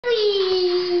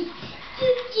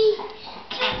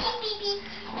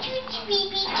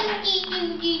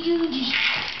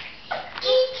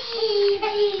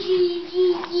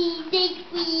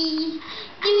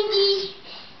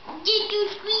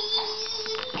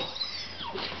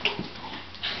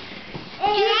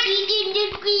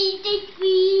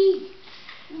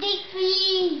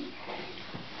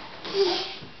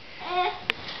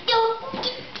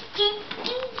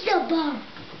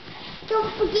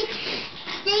Don't forget to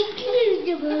stay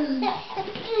clean.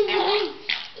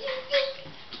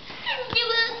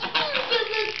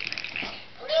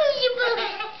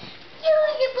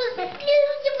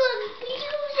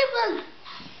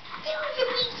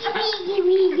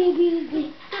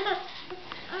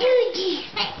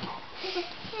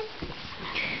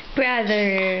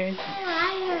 Brothers.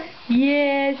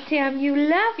 Yes, Sam, you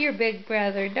love your big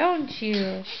brother, don't you?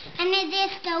 And is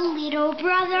this the little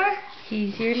brother?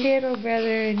 He's your little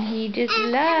brother, and he just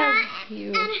loves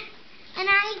you. And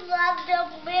I love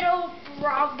the little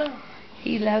brother.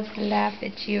 He loves to laugh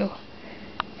at you.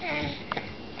 Yeah.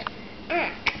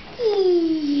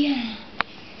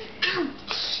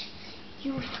 Ouch!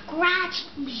 You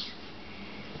scratched me.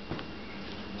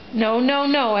 No, no,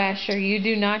 no, Asher. You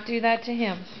do not do that to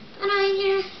him.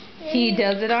 He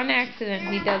does it on accident.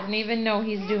 He doesn't even know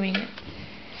he's doing it.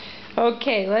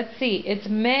 Okay, let's see. It's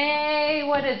May,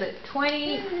 what is it,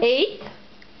 28th?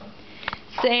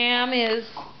 Sam is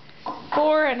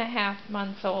 4.5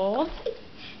 months old.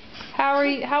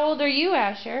 How old are you,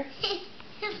 Asher?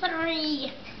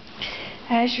 3.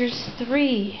 Asher's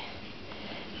 3.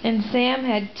 And Sam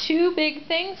had 2 big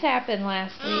things happen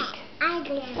last week. I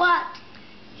did. What?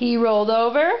 He rolled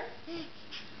over,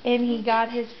 and he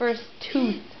got his first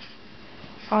tooth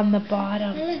on the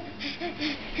bottom.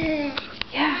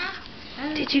 Yeah.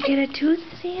 Did you get a tooth,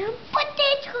 Sam? What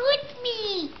did hurt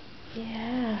me?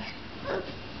 Yeah.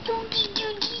 Dookie,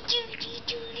 dookie, dookie,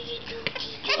 dookie,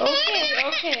 dookie.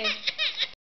 Okay.